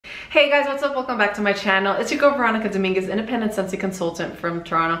Hey guys, what's up? Welcome back to my channel. It's your girl Veronica Dominguez, independent Scentsy consultant from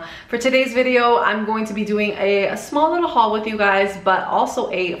Toronto. For today's video, I'm going to be doing a small little haul with you guys, but also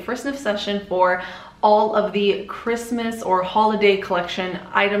a first sniff session for all of the Christmas or holiday collection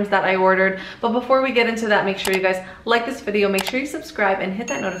items that I ordered. But before we get into that, make sure you guys like this video, make sure you subscribe and hit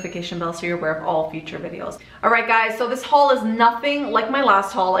that notification bell so you're aware of all future videos. All right guys, so this haul is nothing like my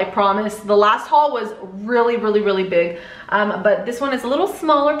last haul, I promise. The last haul was really big, but this one is a little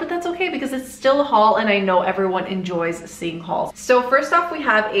smaller, but that's okay because it's still a haul and I know everyone enjoys seeing hauls. So first off, we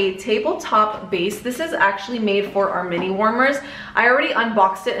have a tabletop base. This is actually made for our mini warmers. I already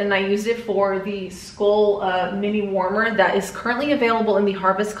unboxed it and I used it for the Skull mini warmer that is currently available in the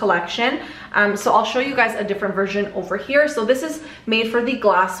Harvest collection. So I'll show you guys a different version over here. So this is made for the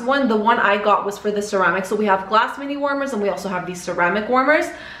glass one. The one I got was for the ceramic. So we have glass mini warmers and we also have these ceramic warmers.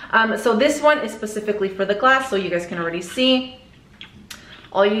 So this one is specifically for the glass, so you guys can already see.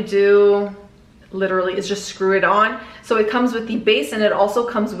 All you do literally is just screw it on. So it comes with the base and it also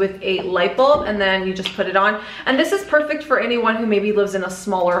comes with a light bulb, and then you just put it on. And this is perfect for anyone who maybe lives in a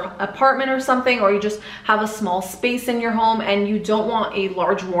smaller apartment or something, or you just have a small space in your home and you don't want a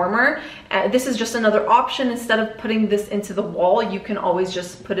large warmer. This is just another option. Instead of putting this into the wall, you can always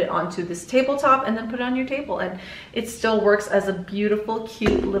just put it onto this tabletop and then put it on your table, and it still works as a beautiful,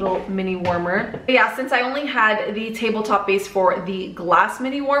 cute little mini warmer. But yeah, since I only had the tabletop base for the glass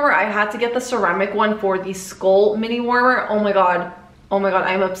mini warmer, I had to get the ceramic one for the Skull mini warmer. Oh my god,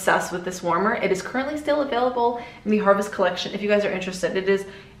 I'm obsessed with this warmer. It is currently still available in the Harvest collection. If you guys are interested, it is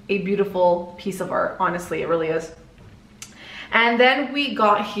a beautiful piece of art. Honestly, it really is. And then we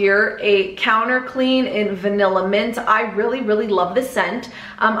got here a counter clean in vanilla mint. I really love this scent.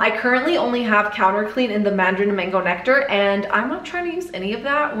 I currently only have counter clean in the mandarin mango nectar, and I'm not trying to use any of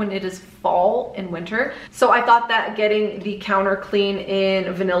that when it is fall and winter. So I thought that getting the counter clean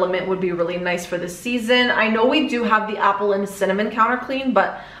in vanilla mint would be really nice for this season. I know we do have the apple and cinnamon counter clean,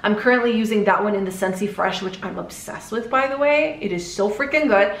 but I'm currently using that one in the Scentsy Fresh, which I'm obsessed with, by the way. It is so freaking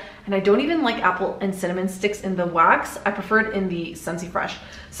good. And I don't even like apple and cinnamon sticks in the wax. I prefer it in the Scentsy Fresh.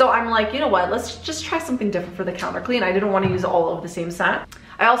 So I'm like, you know what, let's just try something different for the counter clean. I didn't want to use all of the same scent.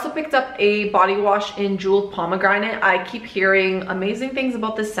 I also picked up a body wash in Jeweled Pomegranate. I keep hearing amazing things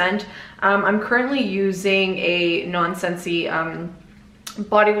about this scent. I'm currently using a non-Scentsy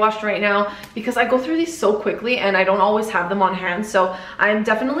body wash right now because I go through these so quickly and I don't always have them on hand. So I'm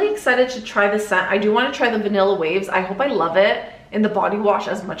definitely excited to try this scent. I do want to try the Vanilla Waves. I hope I love it in the body wash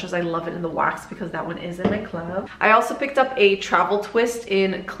as much as I love it in the wax, because that one is in my club. I also picked up a travel twist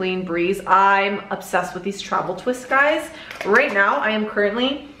in Clean Breeze. I'm obsessed with these travel twists, guys. Right now I am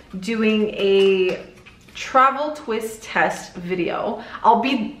currently doing a travel twist test video. I'll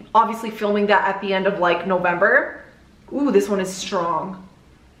be obviously filming that at the end of like November. Ooh, this one is strong.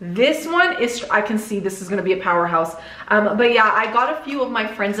 This one is, I can see this is going to be a powerhouse. But yeah, I got a few of my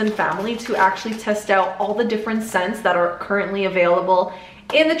friends and family to actually test out all the different scents that are currently available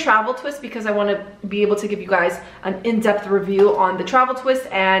in the travel twist, because I want to be able to give you guys an in-depth review on the travel twist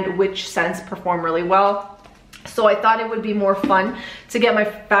and which scents perform really well. So I thought it would be more fun to get my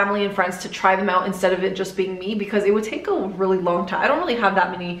family and friends to try them out instead of it just being me, because it would take a really long time. I don't really have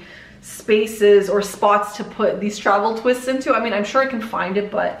that many spaces or spots to put these travel twists into. I mean, I'm sure I can find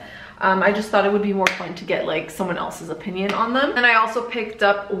it, but I just thought it would be more fun to get like someone else's opinion on them. And I also picked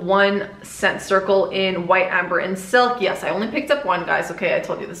up one scent circle in White Amber and Silk. Yes, I only picked up one, guys. Okay, I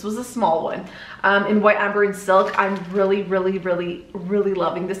told you this was a small one. In White Amber and Silk, I'm really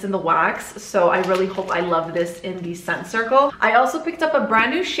loving this in the wax. So I really hope I love this in the scent circle. I also picked up a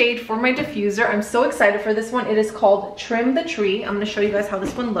brand new shade for my diffuser. I'm so excited for this one. It is called Trim the Tree. I'm gonna show you guys how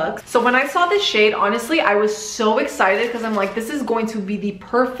this one looks. So when I saw this shade, honestly, I was so excited because I'm like, this is going to be the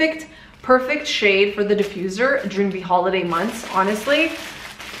perfect shade for the diffuser during the holiday months, honestly.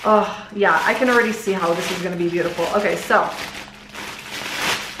 Oh yeah, I can already see how this is gonna be beautiful. Okay, so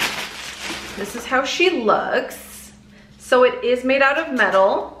this is how she looks. So it is made out of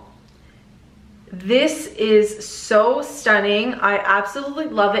metal. This is so stunning. I absolutely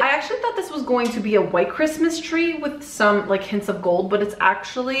love it. I actually thought this was going to be a white Christmas tree with some like hints of gold, but it's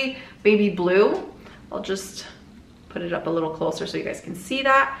actually baby blue. I'll just put it up a little closer so you guys can see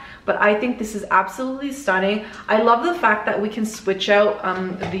that. But I think this is absolutely stunning. I love the fact that we can switch out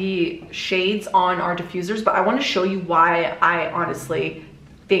the shades on our diffusers, but I want to show you why I honestly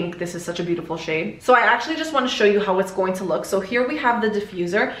think this is such a beautiful shade. So I actually just want to show you how it's going to look. So here we have the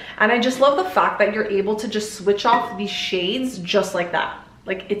diffuser, and I just love the fact that you're able to just switch off these shades just like that.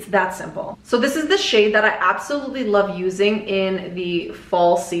 Like, it's that simple. So this is the shade that I absolutely love using in the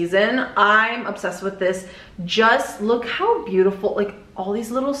fall season. I'm obsessed with this. Just look how beautiful, like all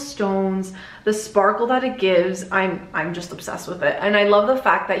these little stones, the sparkle that it gives. I'm just obsessed with it. And I love the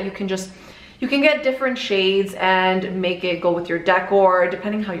fact that you can get different shades and make it go with your decor,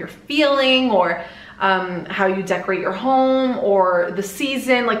 depending how you're feeling, or how you decorate your home, or the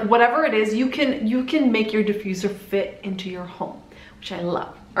season, like whatever it is, you can make your diffuser fit into your home, which I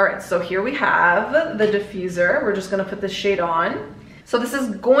love. All right, so here we have the diffuser. We're just gonna put this shade on. So this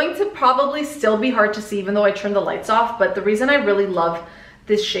is going to probably still be hard to see even though I turned the lights off, but the reason I really love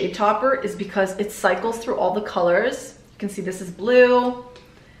this shade topper is because it cycles through all the colors. You can see this is blue,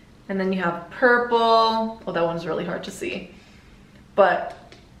 and then you have purple. Oh, that one's really hard to see. But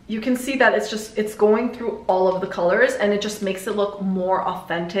you can see that it's going through all of the colors, and it just makes it look more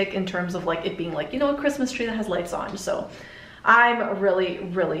authentic in terms of like it being like, you know, a Christmas tree that has lights on. So I'm really,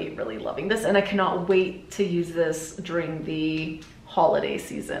 really, really loving this, and I cannot wait to use this during the holiday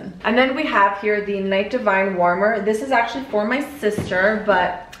season. And then we have here the Night Divine Warmer. This is actually for my sister,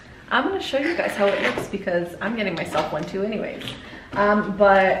 but I'm gonna show you guys how it looks because I'm getting myself one too anyways.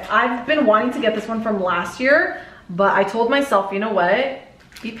 But I've been wanting to get this one from last year, but I told myself, you know what?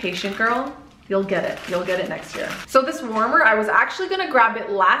 Be patient, girl. You'll get it. You'll get it next year. So this warmer, I was actually gonna grab it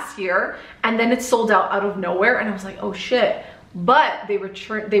last year, and then it sold out of nowhere, and I was like, oh shit. But they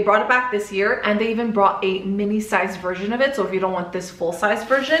brought it back this year, and they even brought a mini sized version of it. So if you don't want this full size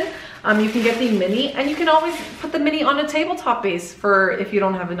version, you can get the mini, and you can always put the mini on a tabletop base for if you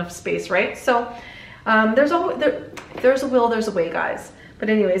don't have enough space, right? So there's a will, there's a way, guys. But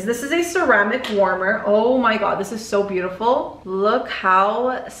anyways, this is a ceramic warmer. Oh my God, this is so beautiful. Look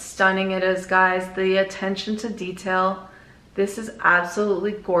how stunning it is, guys. The attention to detail. This is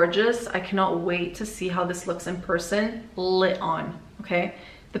absolutely gorgeous. I cannot wait to see how this looks in person, lit on, okay?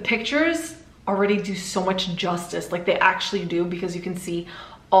 The pictures already do so much justice, like they actually do, because you can see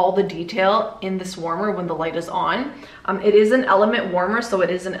all the detail in this warmer when the light is on. It is an element warmer, so it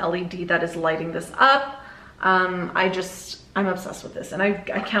is an LED that is lighting this up. I'm obsessed with this, and I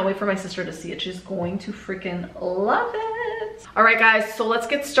can't wait for my sister to see it. She's going to freaking love it. All right, guys, so let's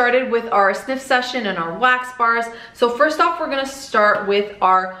get started with our sniff session and our wax bars. So first off, we're gonna start with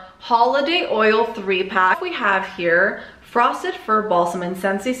our Holiday Oil 3-pack. We have here Frosted Fir Balsam, and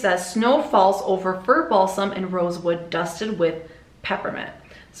Scentsy says snow falls over fir balsam and rosewood dusted with peppermint.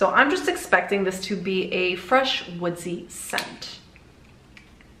 So I'm just expecting this to be a fresh woodsy scent.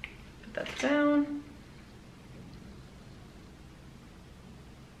 Put that down.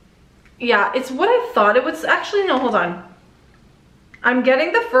 Yeah, it's what I thought it was. Actually, no, hold on. I'm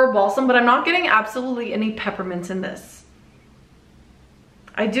getting the fir balsam, but I'm not getting absolutely any peppermint in this.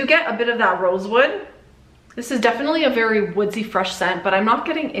 I do get a bit of that rosewood. This is definitely a very woodsy, fresh scent, but I'm not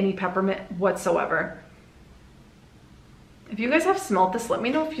getting any peppermint whatsoever. If you guys have smelled this, let me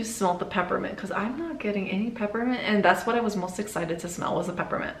know if you smelled the peppermint, because I'm not getting any peppermint, and that's what I was most excited to smell, was the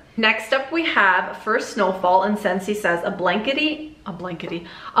peppermint. Next up we have First Snowfall, and Scentsy says a blanket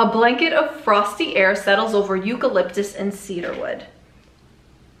of frosty air settles over eucalyptus and cedarwood.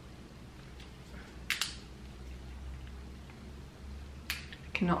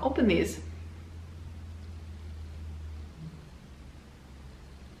 I cannot open these.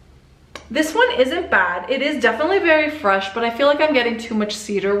 This one isn't bad. It is definitely very fresh, but I feel like I'm getting too much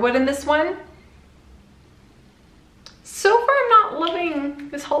cedarwood in this one. So far, I'm not loving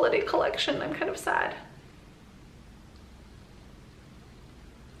this holiday collection. I'm kind of sad.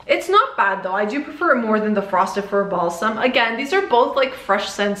 It's not bad though. I do prefer it more than the Frosted Fir Balsam. Again, these are both like fresh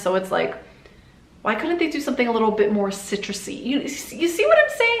scents, so it's like, why couldn't they do something a little bit more citrusy? You see what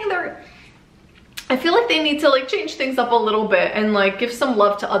I'm saying? I feel like they need to like change things up a little bit and like give some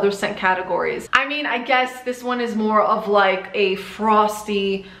love to other scent categories. I mean, I guess this one is more of like a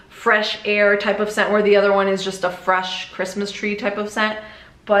frosty, fresh air type of scent, where the other one is just a fresh Christmas tree type of scent.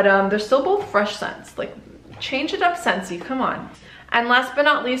 But they're still both fresh scents. Like, change it up, Scentsy, come on. And last but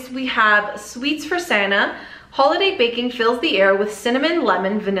not least, we have Sweets for Santa. Holiday baking fills the air with cinnamon,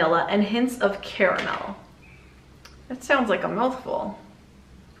 lemon, vanilla, and hints of caramel. That sounds like a mouthful.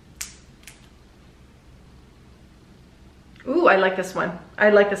 Ooh, I like this one. I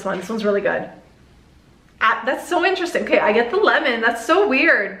like this one. This one's really good. That's so interesting. Okay, I get the lemon. That's so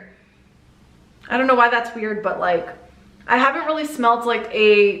weird. I don't know why that's weird, but like, I haven't really smelled like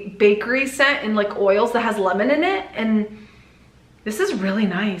a bakery scent in like oils that has lemon in it, and this is really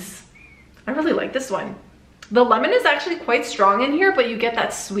nice. I really like this one. The lemon is actually quite strong in here, but you get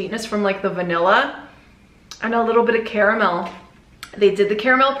that sweetness from like the vanilla and a little bit of caramel. They did the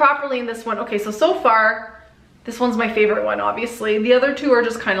caramel properly in this one. Okay, so far, this one's my favorite one, obviously. The other two are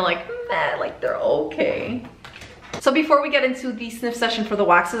just kind of like, meh, like they're okay. So before we get into the sniff session for the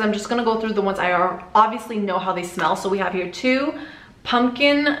waxes, I'm just gonna go through the ones I obviously know how they smell. So we have here 2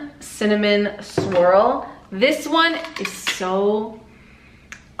 Pumpkin Cinnamon Swirl. This one is so,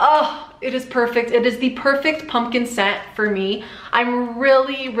 oh, it is perfect. It is the perfect pumpkin scent for me. I'm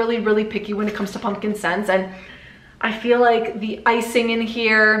really picky when it comes to pumpkin scents, and I feel like the icing in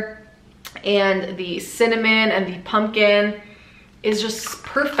here and the cinnamon and the pumpkin is just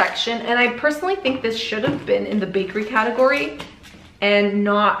perfection. And I personally think this should have been in the bakery category and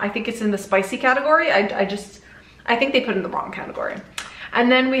not, I think it's in the spicy category. I think they put it in the wrong category.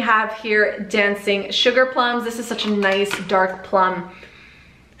 And then we have here Dancing Sugar Plums. This is such a nice dark plum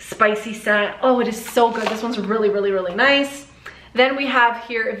spicy scent. Oh, it is so good. This one's really nice. Then we have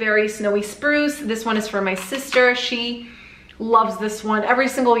here Very Snowy Spruce. This one is for my sister. She loves this one. Every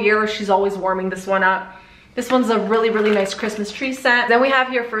single year she's always warming this one up. This one's a really nice Christmas tree scent. Then we have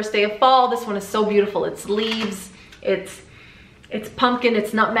here First Day of Fall. This one is so beautiful. It's leaves, it's pumpkin,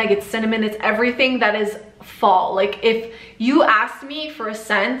 it's nutmeg, it's cinnamon, it's everything that is fall. Like if you asked me for a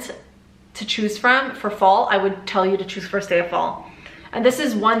scent to choose from for fall, I would tell you to choose First Day of Fall. And this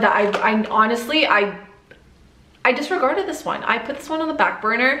is one that I honestly, I disregarded this one. I put this one on the back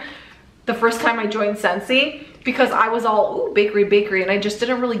burner the first time I joined Scentsy because I was all, ooh, bakery, and I just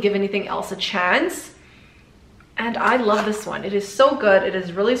didn't really give anything else a chance. And I love this one. It is so good. It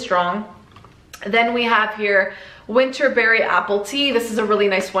is really strong. Then we have here Winterberry Apple Tea. This is a really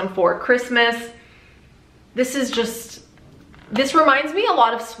nice one for Christmas. This is just, this reminds me a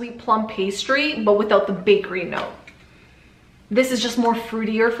lot of sweet plum pastry, but without the bakery note. This is just more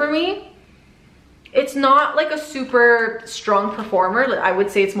fruitier for me. It's not like a super strong performer. I would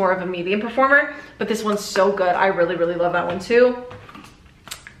say it's more of a medium performer, but this one's so good. I really love that one too.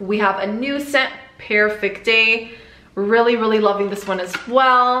 We have a new scent, Perfect Day. Really loving this one as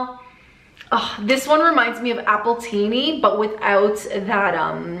well. Oh, this one reminds me of Appletini, but without that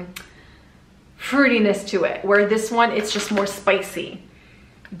fruitiness to it, where this one, it's just more spicy.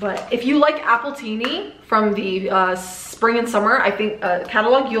 But if you like Appletini from the spring and summer, I think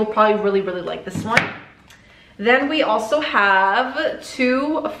catalog, you'll probably really like this one. Then we also have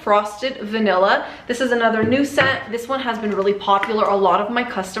two Frosted Vanilla. This is another new scent. This one has been really popular. A lot of my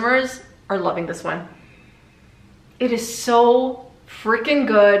customers are loving this one. It is so freaking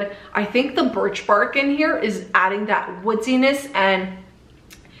good. I think the birch bark in here is adding that woodiness, and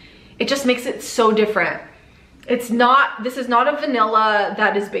it just makes it so different. It's not, this is not a vanilla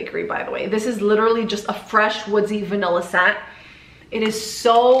that is bakery, by the way. This is literally just a fresh woodsy vanilla scent. It is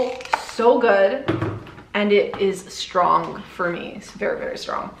so good, and it is strong for me. It's very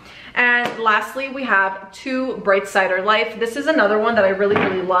strong. And lastly, we have two Bright Cider Life. This is another one that I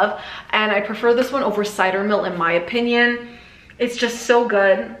really love, and I prefer this one over Cider Mill in my opinion. It's just so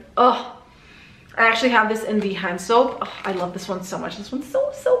good. Oh, I actually have this in the hand soap. Oh, I love this one so much. This one's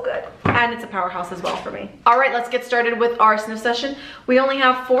so good. And it's a powerhouse as well for me. All right, let's get started with our sniff session. We only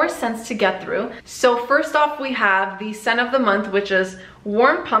have 4 scents to get through. So first off, we have the scent of the month, which is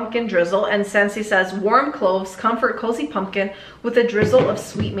Warm Pumpkin Drizzle. And Scentsy says warm cloves, comfort, cozy pumpkin with a drizzle of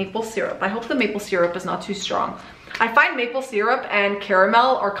sweet maple syrup. I hope the maple syrup is not too strong. I find maple syrup and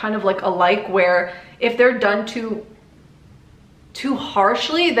caramel are kind of like alike, where if they're done too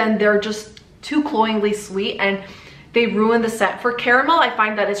harshly, then they're just too cloyingly sweet and they ruin the scent. For caramel, I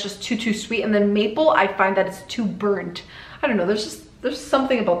find that it's just too sweet, and then maple, I find that it's too burnt. I don't know, there's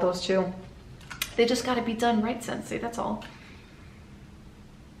something about those two. They just gotta be done right, Scentsy, that's all.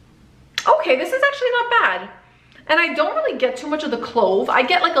 Okay, this is actually not bad. And I don't really get too much of the clove. I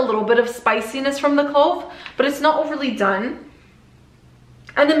get like a little bit of spiciness from the clove, but it's not overly done.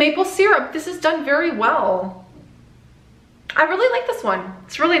 And the maple syrup, this is done very well. I really like this one.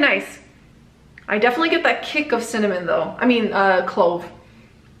 It's really nice. I definitely get that kick of cinnamon though. I mean, clove.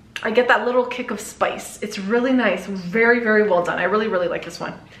 I get that little kick of spice. It's really nice. Very well done. I really like this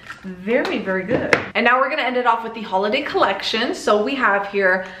one. Very good. And now we're gonna end it off with the holiday collection. So we have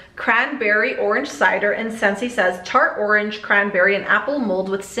here Cranberry Orange Cider, and Scentsy says tart orange, cranberry, and apple mold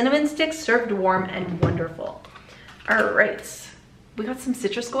with cinnamon sticks, served warm and wonderful. All right. We got some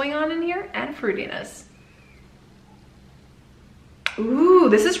citrus going on in here and fruitiness. Ooh,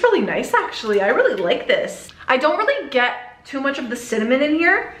 this is really nice actually. I really like this. I don't really get too much of the cinnamon in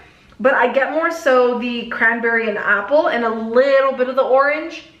here, but I get more so the cranberry and apple and a little bit of the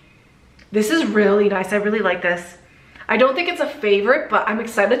orange. This is really nice. I really like this. I don't think it's a favorite, but I'm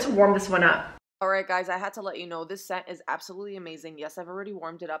excited to warm this one up. Alright guys, I had to let you know this scent is absolutely amazing. Yes, I've already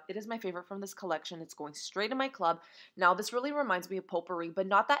warmed it up. It is my favorite from this collection. It's going straight in my club. Now, this really reminds me of potpourri, but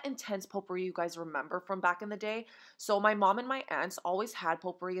not that intense potpourri you guys remember from back in the day. So my mom and my aunts always had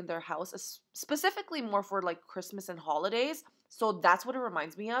potpourri in their house, specifically more for like Christmas and holidays. So that's what it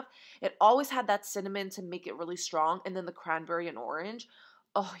reminds me of. It always had that cinnamon to make it really strong, and then the cranberry and orange.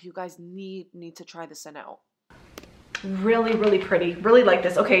 Oh, you guys need to try this scent out. Really, really pretty. Really like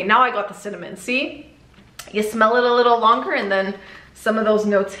this. Okay, now I got the cinnamon. See? You smell it a little longer and then some of those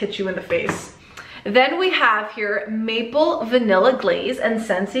notes hit you in the face. Then we have here maple vanilla glaze, and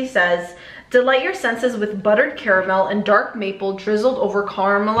Scentsy says, delight your senses with buttered caramel and dark maple drizzled over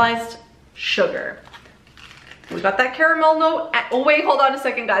caramelized sugar. We got that caramel note. Oh wait, hold on a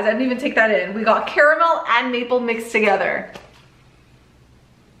second guys. I didn't even take that in. We got caramel and maple mixed together.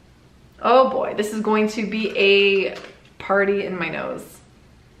 Oh boy, this is going to be a party in my nose.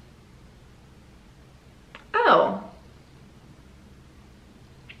 Oh.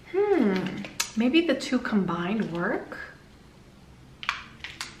 Maybe the two combined work?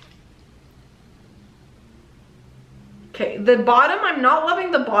 Okay, the bottom, I'm not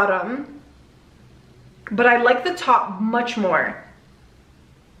loving the bottom, but I like the top much more.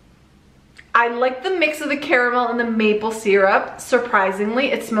 I like the mix of the caramel and the maple syrup.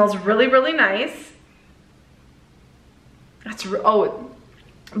 Surprisingly, it smells really, really nice.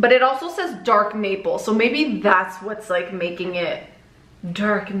 But it also says dark maple, so maybe that's what's like making it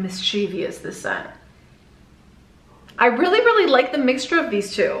dark and mischievous, this scent. I really, really like the mixture of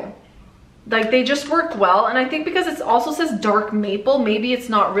these two. Like, they just work well, and I think because it also says dark maple, maybe it's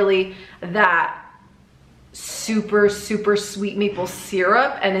not really that super, super sweet maple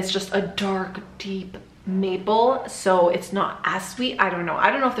syrup, and it's just a dark, deep maple, so it's not as sweet. I don't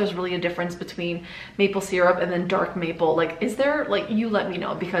know if there's really a difference between maple syrup and then dark maple. Like, is there? Like, you let me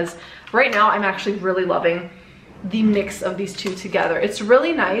know, because right now I'm actually really loving the mix of these two together. It's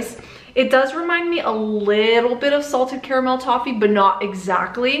really nice. It does remind me a little bit of salted caramel toffee, but not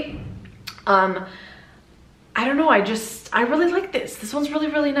exactly. I don't know, I really like this. This one's really,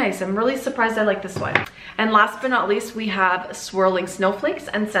 really nice. I'm really surprised I like this one. And last but not least, we have swirling snowflakes,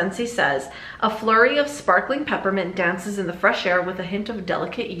 and Scentsy says, a flurry of sparkling peppermint dances in the fresh air with a hint of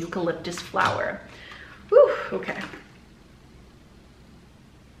delicate eucalyptus flower. Whew, okay.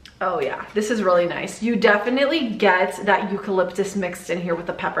 Oh yeah, this is really nice. You definitely get that eucalyptus mixed in here with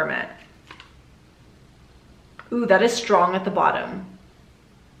the peppermint. Ooh, that is strong at the bottom.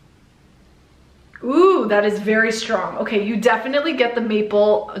 Ooh, that is very strong. Okay, you definitely get the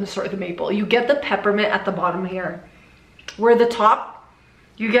maple, you get the peppermint at the bottom here. Where the top,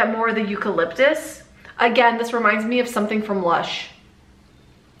 you get more of the eucalyptus. Again, this reminds me of something from Lush.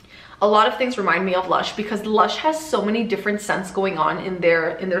 A lot of things remind me of Lush because Lush has so many different scents going on in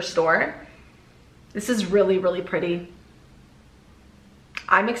their store. This is really, really pretty.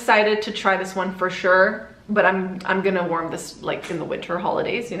 I'm excited to try this one for sure, but I'm gonna warm this like in the winter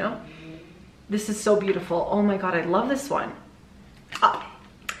holidays, you know? This is so beautiful. Oh my God, I love this one.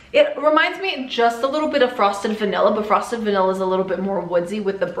 It reminds me just a little bit of frosted vanilla, but frosted vanilla is a little bit more woodsy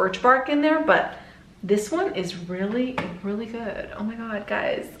with the birch bark in there, but this one is really, really good. Oh my God,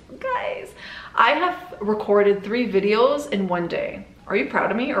 guys, I have recorded 3 videos in one day. Are you proud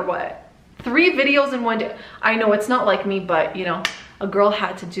of me or what? 3 videos in one day. I know it's not like me, but you know, a girl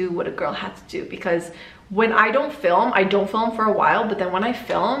had to do what a girl had to do, because when I don't film for a while, but then when I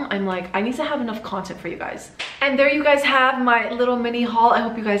film, I'm like, I need to have enough content for you guys. And there you guys have my little mini haul. I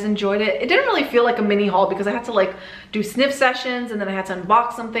hope you guys enjoyed it. It didn't really feel like a mini haul because I had to like do sniff sessions and then I had to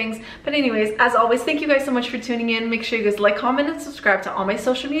unbox some things. But anyways, as always, thank you guys so much for tuning in. Make sure you guys like, comment, and subscribe to all my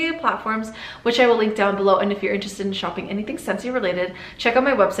social media platforms, which I will link down below. And if you're interested in shopping anything Scentsy related, check out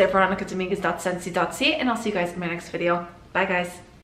my website, veronicadominguez.scentsy.ca, and I'll see you guys in my next video. Bye guys.